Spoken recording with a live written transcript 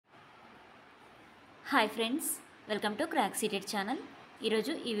Hi friends, welcome to cracksea channel.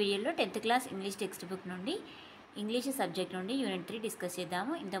 ఈరోజు ఈ వీడియోలో 10th class English text book నుండి ఇంగ్లీష్ సబ్జెక్ట్ నుండి యూనిట్ 3 డిస్కస్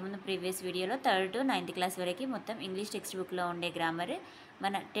చేద్దాము. ఇంతకుముందు ప్రీవియస్ వీడియోలో 3rd to 9th క్లాస్ వరకు మొత్తం ఇంగ్లీష్ టెక్స్ట్ బుక్లో ఉండే గ్రామర్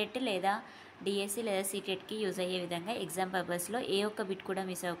మన టెట్ లేదా డిఎస్సి లేదా సీటెట్కి యూజ్ అయ్యే విధంగా ఎగ్జామ్ పర్పస్లో ఏ ఒక్క బిట్ కూడా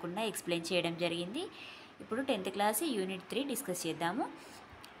మిస్ అవ్వకుండా ఎక్స్ప్లెయిన్ చేయడం జరిగింది. ఇప్పుడు 10th క్లాస్ యూనిట్ 3 డిస్కస్ చేద్దాము.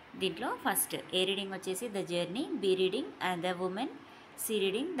 దీంట్లో ఫస్ట్ ఏ రీడింగ్ వచ్చేసి the journey, B reading and the women, C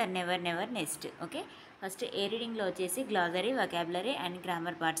reading the never never next. Okay, first ఏ రీడింగ్లో వచ్చేసి glossary, vocabulary and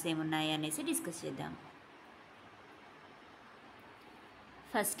grammar parts ఏమున్నాయి అనేసి డిస్కస్ చేద్దాం.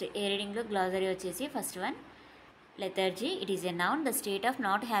 ఫస్ట్ ఏ రీడింగ్లో గ్లాజరీ వచ్చేసి first one, lethargy. It is a noun, the state of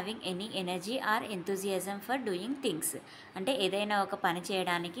not having any energy are enthusiasm for doing things. అంటే ఏదైనా ఒక పని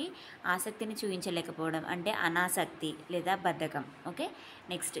చేయడానికి ఆసక్తిని చూపించలేకపోవడం అంటే అనాసక్తి లేదా బద్ధకం. Okay,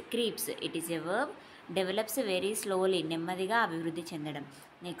 next creeps. It is a verb, develops very slowly, నెమ్మదిగా అభివృద్ధి చెందడం.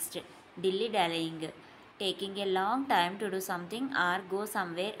 Next Delhi డాలేయింగ్, taking a long time to do something or go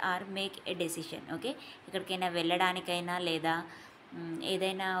somewhere or make a decision. Okay, ఎక్కడికైనా వెళ్ళడానికైనా లేదా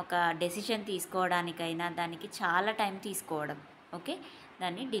ఏదైనా ఒక డెసిషన్ తీసుకోవడానికైనా దానికి చాలా టైం తీసుకోవడం. ఓకే,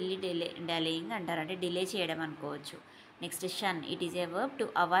 దాన్ని ఢిల్లీ డాలేయింగ్ అంటారు, అంటే డిలే చేయడం అనుకోవచ్చు. Next షన్. It is a verb to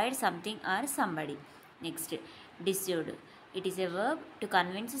avoid something or somebody. Next డిస్యూడ్. It is a verb to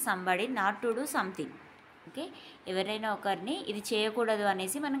convince somebody not to do something. Okay, ఎవరైనా ఒకరిని ఇది చేయకూడదు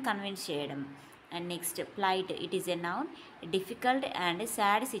అనేసి మనం కన్విన్స్ చేయడం. And next plight. It is a noun, difficult and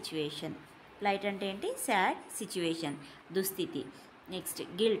sad situation. Plight అంటే ఏంటి? Sad situation, దుస్థితి. Next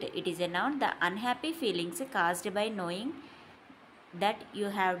guilt. It is a noun, the unhappy feelings caused by knowing that you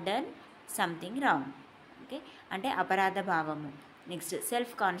have done something wrong. Okay, అంటే అపరాధ భావము. Next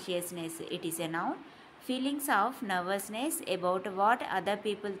self consciousness. It is a noun, feelings of nervousness about what other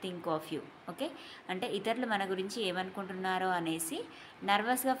people think of you. Okay, అంటే ఇతరులు మన గురించి ఏమనుకుంటున్నారో అనేసి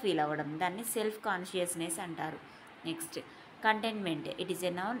నర్వస్గా feel అవ్వడం, దాన్ని సెల్ఫ్ కాన్షియస్నెస్ అంటారు. Next contentment. It is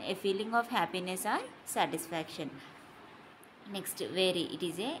a noun, A feeling of happiness are satisfaction. Next very. It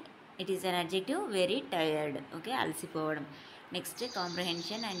is an adjective, very tired. Okay, అలసిపోవడం. Next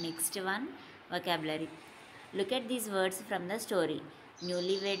comprehension. And next one vocabulary. Look at these words from the story.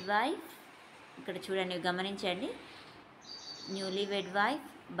 Newly వెడ్ wife, ఇక్కడ చూడండి, గమనించండి. Newly వెడ్ wife,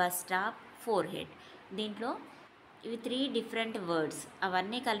 bus stop, four head. దీంట్లో ఇవి 3 different words,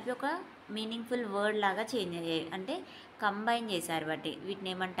 అవన్నీ కలిపి ఒక మీనింగ్ఫుల్ వర్డ్ లాగా చేంజ్ అయ్యాయి, అంటే కంబైన్ చేశారు. బట్టి వీటిని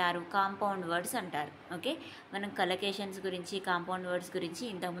ఏమంటారు? కాంపౌండ్ వర్డ్స్ అంటారు. ఓకే, మనం కలొకేషన్స్ గురించి, కాంపౌండ్ వర్డ్స్ గురించి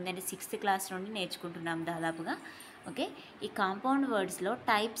ఇంతకుముందు అంటే 6th క్లాస్ నుండి నేర్చుకుంటున్నాం దాదాపుగా. ఓకే, ఈ కాంపౌండ్ వర్డ్స్లో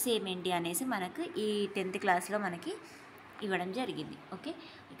టైప్స్ ఏమేంటి అనేసి మనకు ఈ 10th క్లాస్లో మనకి ఇవ్వడం జరిగింది. ఓకే,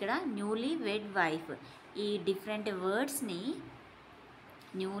 ఇక్కడ న్యూలీ వెడ్ వైఫ్, ఈ డిఫరెంట్ వర్డ్స్ని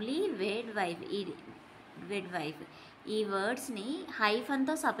న్యూలీ వెడ్ వైఫ్ ఈ వర్డ్స్ని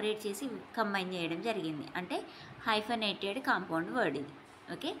హైఫన్తో సపరేట్ చేసి కంబైన్ చేయడం జరిగింది, అంటే హైఫనేటెడ్ కాంపౌండ్ వర్డ్ ఇది.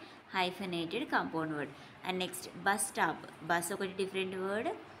 Okay, హైఫనేటెడ్ compound word. And next bus stop. Bus ఒకటి డిఫరెంట్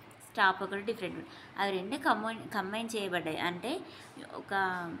వర్డ్, స్టాప్ ఒకటి డిఫరెంట్ వర్డ్, అవి రెండు కంబైన్ చేయబడ్డాయి, అంటే ఒక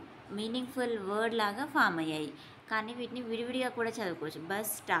మీనింగ్ఫుల్ వర్డ్ లాగా ఫామ్ అయ్యాయి. కానీ వీటిని విడివిడిగా కూడా చదువుకోవచ్చు. బస్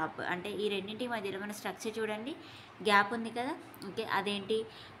స్టాప్ అంటే ఈ రెండింటి మధ్యలో మన స్ట్రక్చర్ చూడండి, గ్యాప్ ఉంది కదా. ఓకే, అదేంటి?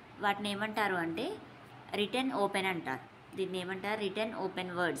 వాటిని ఏమంటారు అంటే రిటర్న్ ఓపెన్ అంటారు. దీన్ని ఏమంటారు? రిటర్న్ ఓపెన్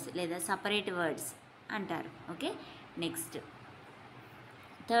వర్డ్స్ లేదా సపరేట్ వర్డ్స్ అంటారు. ఓకే, నెక్స్ట్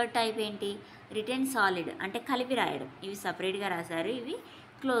థర్డ్ టైప్ ఏంటి? రిటర్న్ సాలిడ్, అంటే కలిపి రాయడం. ఇవి సపరేట్గా రాశారు, ఇవి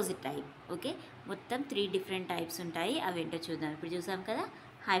క్లోజ్డ్ టైప్. ఓకే, మొత్తం 3 డిఫరెంట్ టైప్స్ ఉంటాయి. అవి ఏంటో చూద్దాం. ఇప్పుడు చూసాం కదా,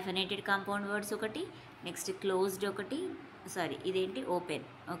 హైఫనేటెడ్ కాంపౌండ్ వర్డ్స్ ఒకటి, నెక్స్ట్ క్లోజ్డ్ ఒకటి, ఇదేంటి? ఓపెన్.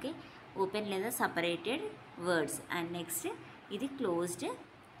 ఓకే, ఓపెన్ లేదా సపరేటెడ్ వర్డ్స్. అండ్ నెక్స్ట్ ఇది క్లోజ్డ్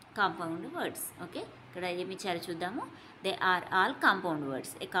కాంపౌండ్ వర్డ్స్. ఓకే, ఇక్కడ ఏమి ఇచ్చారో చూద్దాము. They are all compound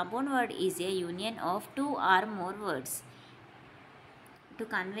words. A compound word is A union of 2 or more words to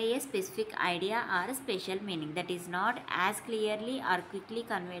convey A specific idea or special meaning that is not as clearly are quickly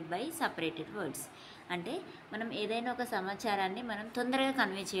conveyed by separated words. అంటే మనం ఏదైనా ఒక సమాచారాన్ని మనం తొందరగా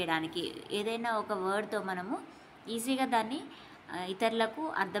convey చేయడానికి ఏదైనా ఒక వర్డ్తో మనము ఈజీగా దాన్ని ఇతరులకు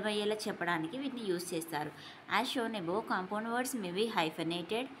అర్థమయ్యేలా చెప్పడానికి వీటిని యూజ్ చేస్తారు. As shown above, compound words may be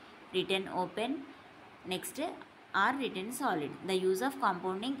హైఫనేటెడ్, return open, next are return solid. The use of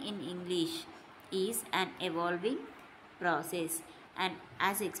compounding in English is an evolving process, and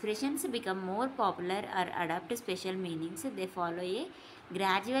as expressions become more popular or adopt special meanings, they follow a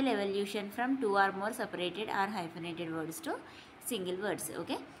gradual evolution from 2 or more separated or hyphenated words to single words.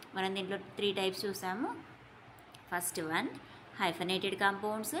 Okay, మనం దీంట్లో 3 types చూసాము. First one hyphenated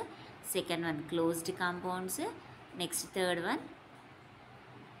compounds, second one closed compounds, next third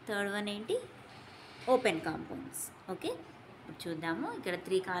one ఏంటి? Open compounds. Okay, ఇప్పుడు చూద్దాము. ఇక్కడ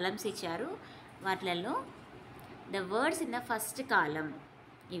 3 columns ఇచ్చారు. వాటిలలో the words in the first కాలం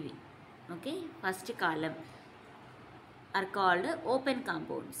ఇవి. Okay, first column are called open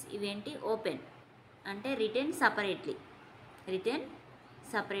compounds. ఇవేంటి? ఓపెన్ అంటే రిటెన్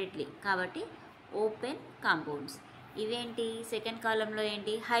సపరేట్లీ కాబట్టి ఓపెన్ కాంపౌండ్స్. ఇవేంటి? సెకండ్ కాలంలో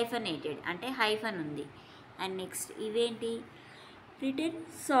ఏంటి? హైఫనేటెడ్ అంటే హైఫన్ ఉంది. అండ్ నెక్స్ట్ ఇవేంటి? రిటెన్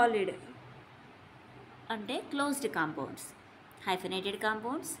సాలిడ్ అంటే closed compounds. హైఫనేటెడ్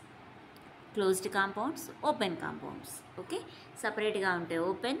compounds, closed compounds, open compounds. Okay, సపరేట్గా ఉంటే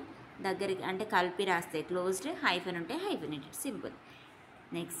ఓపెన్, దగ్గరికి అంటే కలిపి రాస్తే క్లోజ్డ్, హైఫన్ ఉంటే హైఫనేటెడ్. Simple.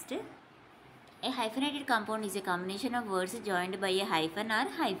 Next, a hyphenated compound is a combination of words joined by a hyphen or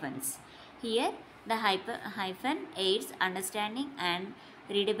hyphens. Here, the hyphen aids understanding and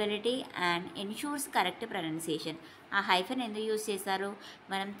readability and ensures correct pronunciation. ఆ hyphen ఎందుకు use చేస్తారు?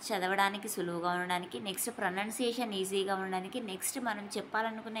 మనం చదవడానికి సులువుగా ఉండడానికి, next pronunciation ఈజీగా ఉండడానికి, next మనం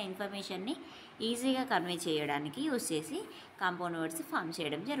చెప్పాలనుకున్న ఇన్ఫర్మేషన్ని ఈజీగా కన్వే చేయడానికి యూజ్ చేసి కాంపౌండ్ వర్డ్స్ ఫామ్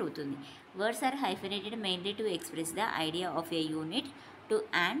చేయడం జరుగుతుంది. Words are హైఫనేటెడ్ mainly to express the idea of A unit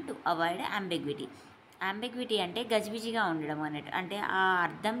to avoid ambiguity. Ambiguity అంటే గజిబిజిగా ఉండడం అన్నట్టు. అంటే ఆ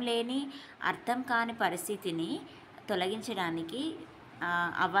అర్థం కాని పరిస్థితిని తొలగించడానికి,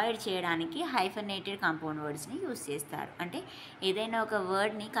 అవాయిడ్ చేయడానికి హైఫనేటెడ్ కాంపౌండ్ వర్డ్స్ని యూజ్ చేస్తారు. అంటే ఏదైనా ఒక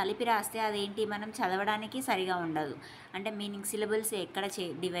వర్డ్ని కలిపి రాస్తే అదేంటి, మనం చదవడానికి సరిగా ఉండదు. అంటే మీనింగ్ సిలబుల్స్ ఎక్కడ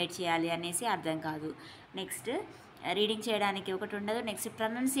డివైడ్ చేయాలి అనేసి అర్థం కాదు. నెక్స్ట్ రీడింగ్ చేయడానికి ఒకటి ఉండదు. నెక్స్ట్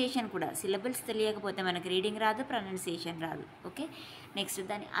ప్రొనౌన్సియేషన్ కూడా, సిలబుల్స్ తెలియకపోతే మనకి రీడింగ్ రాదు, ప్రొనౌన్సియేషన్ రాదు. ఓకే, నెక్స్ట్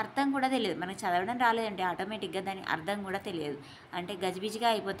దాని అర్థం కూడా తెలియదు. మనకు చదవడం రాలేదంటే ఆటోమేటిక్గా దాని అర్థం కూడా తెలియదు. అంటే గజిబిజిగా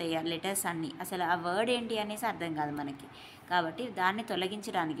అయిపోతాయి ఆ లెటర్స్ అన్నీ, అసలు ఆ వర్డ్ ఏంటి అనేసి అర్థం కాదు మనకి. కాబట్టి దాన్ని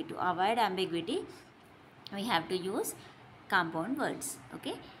తొలగించడానికి, to avoid ambiguity, we have to use compound words.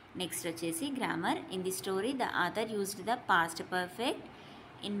 Okay, next వచ్చేసి grammar. In the story the author used the past perfect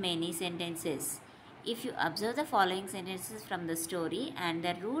in many sentences. If you observe the following sentences from the story and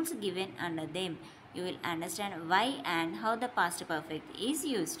the rules given under them, you will understand why and how the past perfect is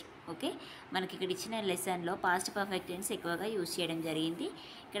used. Okay, మనకి ఇక్కడ ఇచ్చిన లెసన్లో past perfect tense ఎక్కువగా use చేయడం జరిగింది.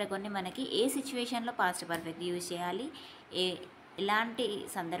 ఇక్కడ కొన్ని మనకి ఏ సిచ్యువేషన్లో పాస్ట్ పర్ఫెక్ట్ యూజ్ చేయాలి, ఎలాంటి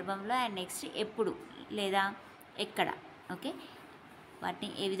సందర్భంలో, అండ్ నెక్స్ట్ ఎప్పుడు లేదా ఎక్కడ, ఓకే, వాటిని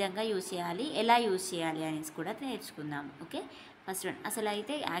ఏ విధంగా యూజ్ చేయాలి, ఎలా యూజ్ చేయాలి అనేసి కూడా నేర్చుకుందాం. Okay, first one. అసలు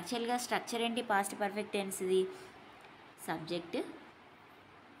అయితే యాక్చువల్గా స్ట్రక్చర్ ఏంటి past perfect టెన్స్ది? Subject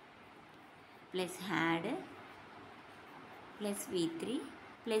plus had plus V3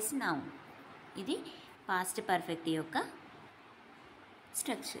 plus noun. ఇది పాస్ట్ పర్ఫెక్ట్ యొక్క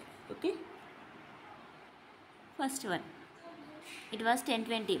structure. Okay, first one, it was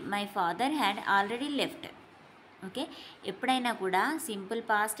 10:20 my father had already left. Okay, ఎప్పుడైనా కూడా simple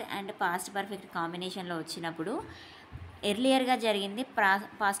past and past perfect కాంబినేషన్లో వచ్చినప్పుడు ఎర్లియర్గా జరిగింది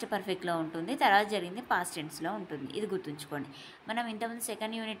పాస్ట్ పర్ఫెక్ట్లో ఉంటుంది, తర్వాత జరిగింది పాస్ట్ టెన్స్లో ఉంటుంది. ఇది గుర్తుంచుకోండి. మనం ఇంతకుముందు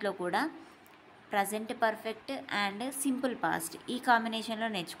సెకండ్ యూనిట్లో కూడా present perfect and simple past ఈ కాంబినేషన్లో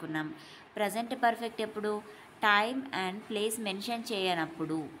నేర్చుకున్నాం. ప్రజెంట్ పర్ఫెక్ట్ ఎప్పుడు? టైం అండ్ ప్లేస్ మెన్షన్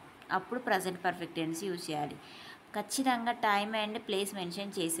చేయనప్పుడు, అప్పుడు ప్రజెంట్ పర్ఫెక్ట్ టెన్స్ యూజ్ చేయాలి. ఖచ్చితంగా టైం అండ్ ప్లేస్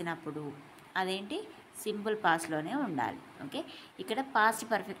మెన్షన్ చేసినప్పుడు అదేంటి, సింపుల్ పాస్ట్లోనే ఉండాలి. ఓకే, ఇక్కడ పాస్ట్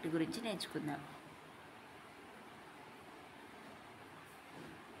పర్ఫెక్ట్ గురించి నేర్చుకుందాం.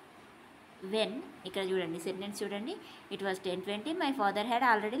 వెన్, ఇక్కడ చూడండి సెంటెన్స్ చూడండి. It was 10:20 my father had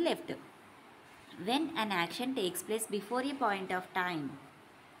already left. When an action takes place before A point of time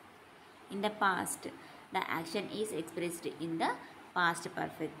in the past, the action is expressed in the past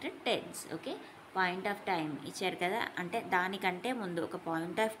perfect tense. Okay, point of time ఇచ్చారు కదా, అంటే దానికంటే ముందు ఒక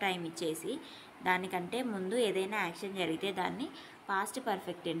point of time ఇచ్చేసి దానికంటే ముందు ఏదైనా యాక్షన్ జరిగితే దాన్ని పాస్ట్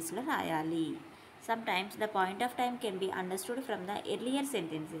పర్ఫెక్ట్ టెన్స్లో రాయాలి. Sometimes the point of time can be understood from the earlier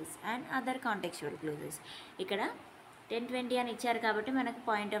sentences and other contextual clues. ఇక్కడ 10:20 అని ఇచ్చారు కాబట్టి మనకు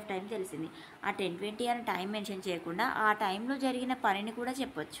పాయింట్ ఆఫ్ టైం తెలిసింది. ఆ 10:20 అని టైం మెన్షన్ చేయకుండా ఆ టైంలో జరిగిన పనిని కూడా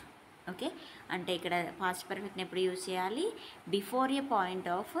చెప్పొచ్చు. ఓకే, అంటే ఇక్కడ పాస్ట్ పర్ఫెక్ట్ని ఎప్పుడు యూజ్ చేయాలి? Before A point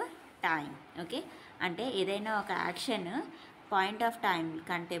of time. Okay, అంటే ఏదైనా ఒక యాక్షన్ పాయింట్ ఆఫ్ టైం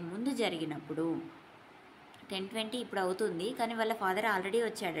కంటే ముందు జరిగినప్పుడు 10:20 ఇప్పుడు అవుతుంది కానీ వాళ్ళ ఫాదర్ ఆల్రెడీ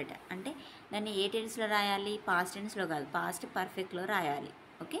వచ్చాడట అంటే దాన్ని ఏ టెన్స్లో రాయాలి? పాస్ట్ టెన్స్లో కాదు, పాస్ట్ పర్ఫెక్ట్లో రాయాలి.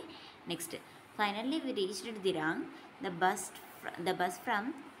 Okay, next finally we reached దిరాంగ్. The bus from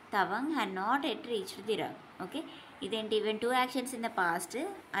Tawang had not at reached దిరాంగ్. Okay, ఇదేంటి? Even two actions in the past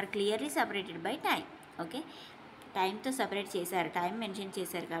or clearly separated by time. Okay, టైంతో separate చేశారు, టైం మెన్షన్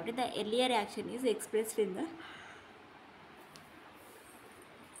చేశారు కాబట్టి the earlier action is expressed in the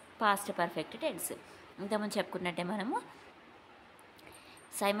past perfect tense. ఇంతకుముందు చెప్పుకున్నట్టే మనము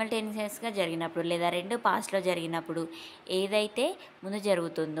సైమల్టేనియస్గా జరిగినప్పుడు లేదా రెండు పాస్ట్లో జరిగినప్పుడు ఏదైతే ముందు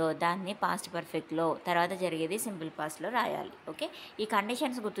జరుగుతుందో దాన్ని పాస్ట్ పర్ఫెక్ట్లో, తర్వాత జరిగేది సింపుల్ పాస్ట్లో రాయాలి. ఓకే, ఈ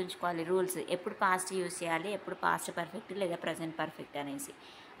కండిషన్స్ గుర్తుంచుకోవాలి, రూల్స్, ఎప్పుడు పాస్ట్ యూస్ చేయాలి, ఎప్పుడు పాస్ట్ పర్ఫెక్ట్ లేదా ప్రజెంట్ పర్ఫెక్ట్ అనేసి.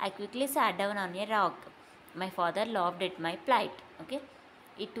 I quickly sat down on a rock, my father laughed at my plight. Okay,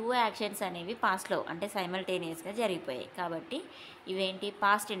 ఈ టూ యాక్షన్స్ అనేవి పాస్ట్లో అంటే సైమల్టేనియస్గా జరిగిపోయాయి కాబట్టి ఇవేంటి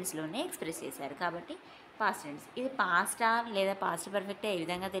పాస్ట్ టెన్స్లోనే ఎక్స్ప్రెస్ చేశారు కాబట్టి పాస్ట్ టెన్స్. ఇది పాస్టా లేదా పాస్ట్ పర్ఫెక్ట్ ఏ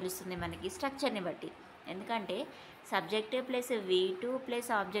విధంగా తెలుస్తుంది మనకి స్ట్రక్చర్ని బట్టి. ఎందుకంటే subject plus V2 plus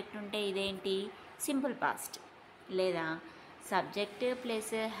object ఉంటే ఇదేంటి సింపుల్ పాస్ట్, లేదా subject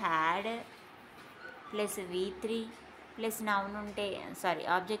plus had plus V3 plus noun ఉంటే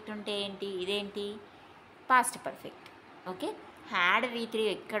ఆబ్జెక్ట్ ఉంటే ఏంటి ఇదేంటి past perfect. Okay, had V3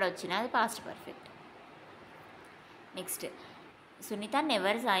 ఎక్కడ వచ్చినా అది past perfect. Next, Sunitha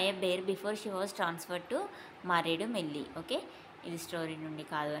never saw A bear before she was transfer to Maredumilli. Okay, ఇది స్టోరీ నుండి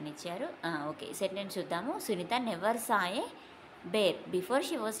కాదు అని ఇచ్చారు. ఓకే, సెంటెన్స్ చూద్దాము. Sunitha never saw A bear before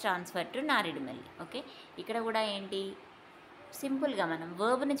she was transfer to నారేడుమిల్లి. Okay, ఇక్కడ కూడా ఏంటి సింపుల్గా మనం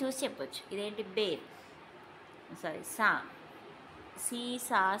వర్బ్ని చూసి చెప్పొచ్చు. ఇదేంటి బేర్,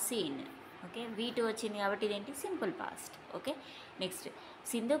 సా సీన్. ఓకే, V2 వచ్చింది కాబట్టి ఇదేంటి simple past. Okay, next,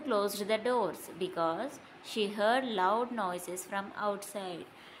 Sindhu closed the doors because she heard loud noises from out side.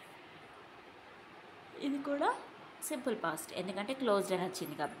 ఇది కూడా సింపుల్ పాస్ట్ ఎందుకంటే క్లోజ్డ్ అని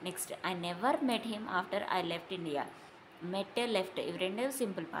వచ్చింది కాబట్టి. Next, I never met him after I left India. Met, left ఇవి రెండు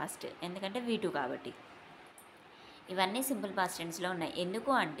సింపుల్ పాస్ట్ ఎందుకంటే V2 కాబట్టి. ఇవన్నీ సింపుల్ పాస్ట్ టెన్స్లో ఉన్నాయి.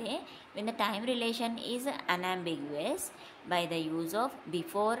 ఎందుకు అంటే when the time relation is unambiguous by the use of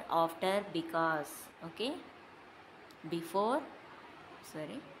before, after, because. Okay, before,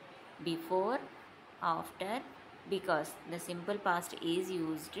 after, because the simple past is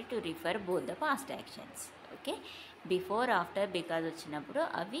used to refer both the past actions. Okay, before, after, because వచ్చినప్పుడు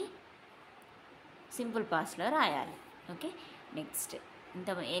అవి simple పాస్ట్లో రాయాలి. Okay, next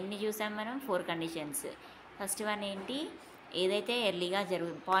ఎన్ని చూసాం మనం 4 conditions. First one ఏంటి, ఏదైతే ఎర్లీగా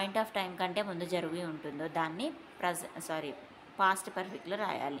పాయింట్ ఆఫ్ టైం కంటే ముందు జరిగి ఉంటుందో దాన్ని పాస్ట్ పర్ఫెక్ట్లో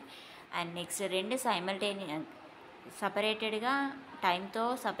రాయాలి. అండ్ నెక్స్ట్, రెండు సపరేటెడ్గా టైంతో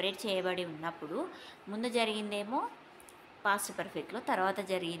సపరేట్ చేయబడి ఉన్నప్పుడు ముందు జరిగిందేమో పాస్ట్ పర్ఫెక్ట్లో, తర్వాత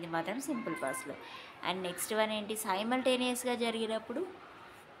జరిగింది మాత్రం సింపుల్ పాస్ట్లో. అండ్ నెక్స్ట్ వన్ ఏంటి, సైమల్టేనియస్గా జరిగినప్పుడు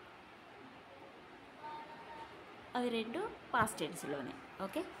అవి రెండు past టెన్స్లోనే.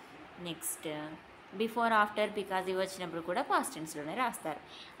 Okay, next before, after, because ఇవి వచ్చినప్పుడు కూడా పాస్ట్ టెన్స్లోనే రాస్తారు.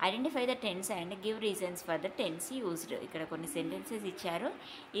 Identify the tense and give reasons for the tense used. ఇక్కడ కొన్ని సెంటెన్సెస్ ఇచ్చారు,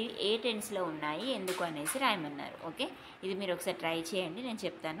 ఇవి ఏ టెన్స్లో ఉన్నాయి ఎందుకు అనేసి రాయమన్నారు. ఓకే, ఇది మీరు ఒకసారి ట్రై చేయండి, నేను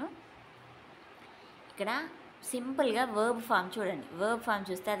చెప్తాను. ఇక్కడ సింపుల్గా వర్బ్ ఫామ్ చూడండి, వర్బ్ ఫామ్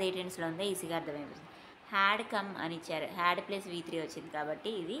చూస్తే అది ఏ టెన్స్లో ఉందో ఈజీగా అర్థమైపోతుంది. హ్యాడ్ కమ్ అని ఇచ్చారు, హ్యాడ్ ప్లస్ V3 వచ్చింది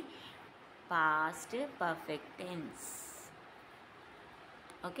కాబట్టి ఇది past perfect tense.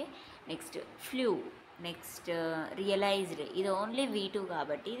 Okay, next flu, next realised, ఇది ఓన్లీ V2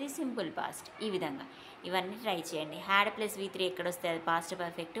 కాబట్టి ఇది సింపుల్ పాస్ట్. ఈ విధంగా ఇవన్నీ ట్రై చేయండి. హ్యాడ్ ప్లస్ V3 ఎక్కడ వస్తే అది పాస్ట్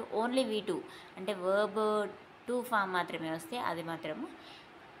పర్ఫెక్ట్, ఓన్లీ V2 అంటే వర్బ్ 2 ఫామ్ మాత్రమే వస్తే అది మాత్రము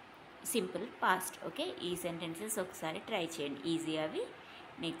సింపుల్ పాస్ట్. ఓకే, ఈ సెంటెన్సెస్ ఒకసారి ట్రై చేయండి, ఈజీ అవి.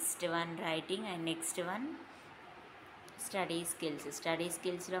 Next one writing and next one study skills. Study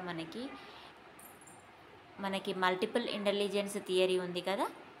స్కిల్స్లో మనకి మల్టిపుల్ ఇంటెలిజెన్స్ థియరీ ఉంది కదా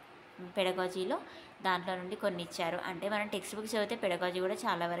పెడగాజీలో, దాంట్లో నుండి కొన్ని ఇచ్చారు. అంటే మనం టెక్స్ట్ బుక్ చదివితే పెడగాజీ కూడా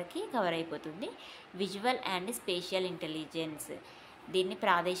చాలా వరకు కవర్ అయిపోతుంది. విజువల్ అండ్ స్పేషియల్ ఇంటెలిజెన్స్, దీన్ని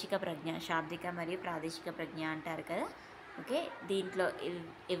ప్రాదేశిక ప్రజ్ఞ, శాబ్దిక మరియు ప్రాదేశిక ప్రజ్ఞ అంటారు కదా. ఓకే, దీంట్లో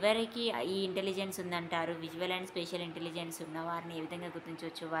ఎవరికి ఈ ఇంటెలిజెన్స్ ఉందంటారు, విజువల్ అండ్ స్పేషియల్ ఇంటెలిజెన్స్ ఉన్న వారిని ఏ విధంగా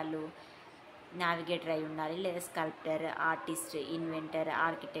గుర్తించవచ్చు, వాళ్ళు నావిగేటర్ అయి ఉండాలి, లేదా sculptor, artist, inventor,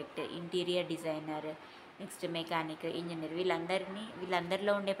 architect, interior designer, next mechanic, engineer,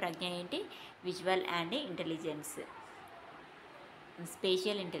 వీళ్ళందరిలో ఉండే ప్రజ్ఞ ఏంటి, visual and intelligence,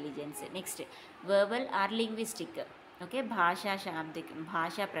 spatial intelligence. Next verbal are linguistic. Okay,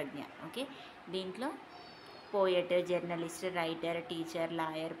 భాషా ప్రజ్ఞ. ఓకే, దీంట్లో poet, journalist, writer, teacher,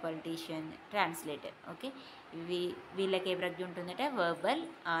 lawyer, politician, translator. Okay, వీళ్ళకి ఏ ప్రజ్ఞ ఉంటుందంటే verbal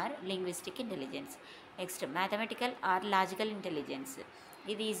are linguistic intelligence. Next mathematical are logical intelligence,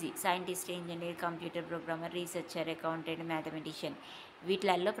 ఇది easy, scientist, engineer, computer programmer, researcher, accountant, mathematician,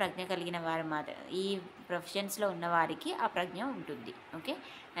 వీటిలలో ప్రజ్ఞ కలిగిన వారు మాత్రం, ఈ ప్రొఫెషన్స్లో ఉన్నవారికి ఆ ప్రజ్ఞ ఉంటుంది. Okay,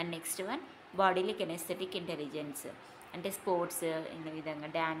 and next one bodily కెనెస్థెటిక్ intelligence, అంటే స్పోర్ట్స్, ఈ విధంగా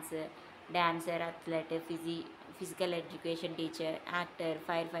dancer, athlete, physical education teacher, actor,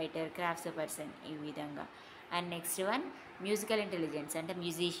 fire fighter, crafts person, ఈ విధంగా and next one musical intelligence అంటే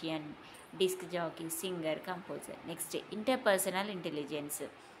musician, disc Jackie, singer, composer. Next interpersonal intelligence.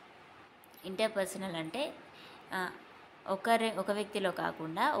 Interpersonal అంటే ఒక వ్యక్తిలో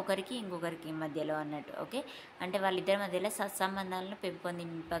కాకుండా ఒకరికి ఇంకొకరికి మధ్యలో అన్నట్టు. ఓకే, అంటే వాళ్ళిద్దరి మధ్యలో సత్సంబంధాలను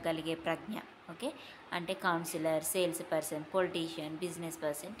పెంపొందింపగలిగే ప్రజ్ఞ. ఓకే, అంటే councillor, sales person, politician, business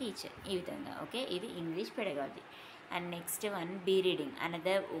person, teacher, ఈ విధంగా. ఓకే, ఇది English pedagogy. And next one B reading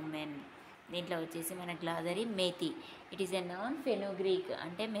another women. దీంట్లో వచ్చేసి మన glossary methi. It is a noun ఫెనోగ్రీక్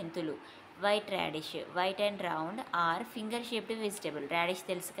అంటే మెంతులు. White radish, white and round are finger shaped vegetable. Radish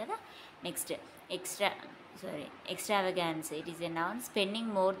తెలుసు కదా. Next extravagance. It is a noun spending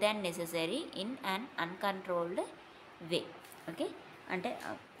more than necessary in an uncontrolled way. Okay, అంటే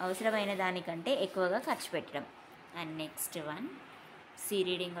అవసరమైన దానికంటే ఎక్కువగా ఖర్చు పెట్టడం. And next one C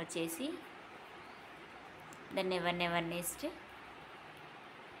reading వచ్చేసి ద నెవర్ నెస్ట్.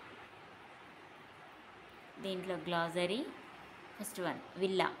 దీంట్లో glossary first one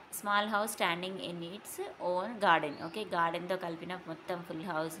villa, small house standing in its own garden. Okay, గార్డెన్తో కలిపిన మొత్తం ఫుల్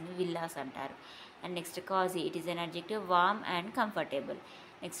హౌస్ని విల్లాస్ అంటారు. And next Qazi, it is N adjective warm and comfortable.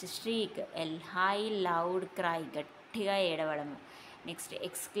 Next streak, L high loud cry, గట్టిగా ఏడవడము. Next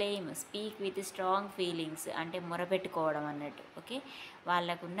exclaim, speak with strong feelings అంటే మొరపెట్టుకోవడం అన్నట్టు. Okay,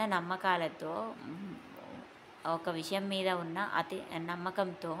 వాళ్ళకున్న నమ్మకాలతో ఒక విషయం మీద ఉన్న అతి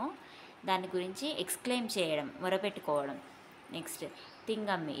నమ్మకంతో దాని గురించి ఎక్స్క్లెయిమ్ చేయడం, మొరపెట్టుకోవడం. Next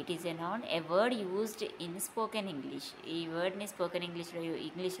థింగమ్మి, it is a noun a word used in spoken English. ఈ వర్డ్ని స్పోకెన్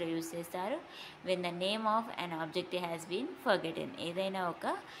ఇంగ్లీష్లో యూజ్ చేస్తారు when the name of an object has been ఫర్గెటెన్. ఏదైనా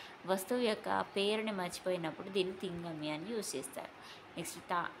ఒక వస్తువు యొక్క పేరుని మర్చిపోయినప్పుడు దీన్ని థింగమ్మి అని యూజ్ చేస్తారు. Next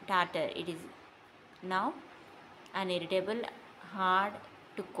Tatar, it is now an irritable hard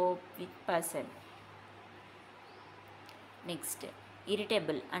to cope with person. Next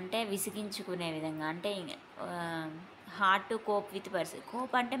irritable అంటే విసిగించుకునే విధంగా, అంటే hard to cope with person.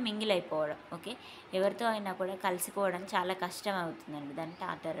 Cope అంటే మింగిల్ అయిపోవడం. ఓకే, ఎవరితో అయినా కూడా కలిసిపోవడం చాలా కష్టం అవుతుందండి, దాన్ని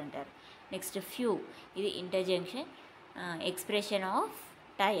టాటర్ అంటారు. నెక్స్ట్ ఫ్యూ, ఇది ఇంటర్జంక్షన్ ఎక్స్ప్రెషన్ ఆఫ్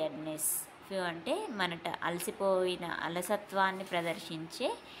టైర్డ్నెస్. ఫ్యూ అంటే మన అలసిపోయిన అలసత్వాన్ని ప్రదర్శించే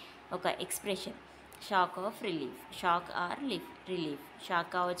ఒక expression. Shock of relief, shock are relief. Shock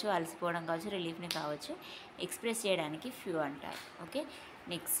కావచ్చు, అలసిపోవడం కావచ్చు, రిలీఫ్ని కావచ్చు ఎక్స్ప్రెస్ చేయడానికి ఫ్యూ అంటారు. Okay,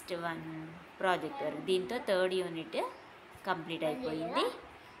 next one project work. దీంతో థర్డ్ యూనిట్ కంప్లీట్ అయిపోయింది.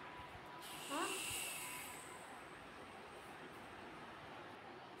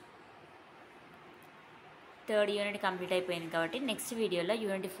 కాబట్టి నెక్స్ట్ వీడియోలో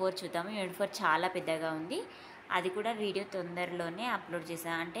యూనిట్ 4 చూద్దాము. యూనిట్ 4 చాలా పెద్దగా ఉంది, అది కూడా వీడియో తొందరలోనే అప్లోడ్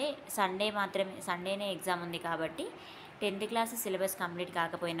చేశాను. అంటే సండేనే ఎగ్జామ్ ఉంది కాబట్టి 10th క్లాస్ సిలబస్ కంప్లీట్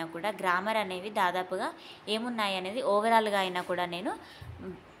కాకపోయినా కూడా గ్రామర్ అనేవి దాదాపుగా ఏమున్నాయి అనేది ఓవరాల్గా అయినా కూడా నేను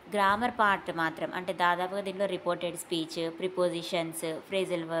గ్రామర్ పార్ట్ మాత్రం, అంటే దాదాపుగా దీంట్లో reported speech, prepositions,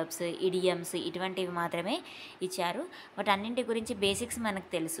 phrasal verbs, idioms ఇటువంటివి మాత్రమే ఇచ్చారు. బట్ అన్నింటి గురించి బేసిక్స్ మనకు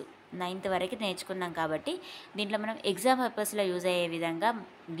తెలుసు, 9th వరకు నేర్చుకున్నాం కాబట్టి దీంట్లో మనం ఎగ్జామ్ పర్పస్లో యూజ్ అయ్యే విధంగా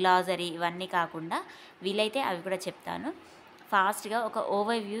గ్లాజరీ ఇవన్నీ కాకుండా వీలైతే అవి కూడా చెప్తాను. ఫాస్ట్గా ఒక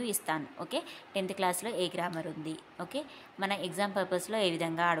ఓవర్ వ్యూ ఇస్తాను. ఓకే, 10th క్లాస్లో ఏ గ్రామర్ ఉంది, ఓకే, మన ఎగ్జామ్ పర్పస్లో ఏ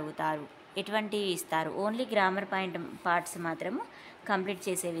విధంగా అడుగుతారు, ఎటువంటివి ఇస్తారు, ఓన్లీ గ్రామర్ పార్ట్స్ మాత్రము కంప్లీట్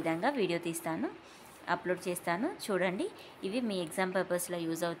చేసే విధంగా వీడియో తీస్తాను, అప్లోడ్ చేస్తాను. చూడండి, ఇవి మీ ఎగ్జామ్ పర్పస్లో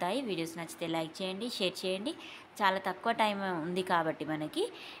యూజ్ అవుతాయి. వీడియోస్ నచ్చితే లైక్ చేయండి, షేర్ చేయండి. చాలా తక్కువ టైం ఉంది కాబట్టి మనకి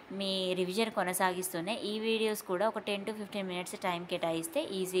మీ రివిజన్ కొనసాగిస్తూనే ఈ వీడియోస్ కూడా ఒక 10 to 15 minutes టైం కేటాయిస్తే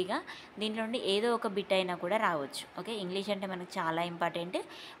ఈజీగా దీంట్లో నుండి ఏదో ఒక బిట్ అయినా కూడా రావచ్చు. ఓకే, ఇంగ్లీష్ అంటే మనకు చాలా ఇంపార్టెంట్.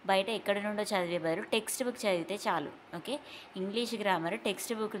 బయట ఎక్కడి నుండో చదివే బదులు టెక్స్ట్ బుక్ చదివితే చాలు. Okay, English grammar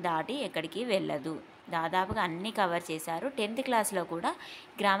text book దాటి ఎక్కడికి వెళ్ళదు. దాదాపుగా అన్నీ కవర్ చేశారు. 10th క్లాస్లో కూడా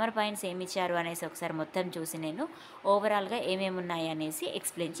గ్రామర్ పాయింట్స్ ఏమి ఇచ్చారు అనేసి ఒకసారి మొత్తం చూసి నేను ఓవరాల్గా ఏమేమి ఉన్నాయి అనేసి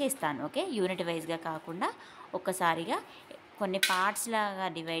ఎక్స్ప్లెయిన్ చేస్తాను. ఓకే, యూనిట్ వైజ్గా కాకుండా ఒక్కసారిగా కొన్ని పార్ట్స్ లాగా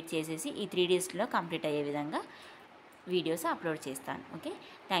డివైడ్ చేసేసి ఈ 3 daysలో కంప్లీట్ అయ్యే విధంగా వీడియోస్ అప్లోడ్ చేస్తాను. Okay,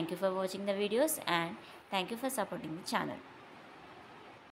 thank you for watching the videos and thank you for supporting the channel.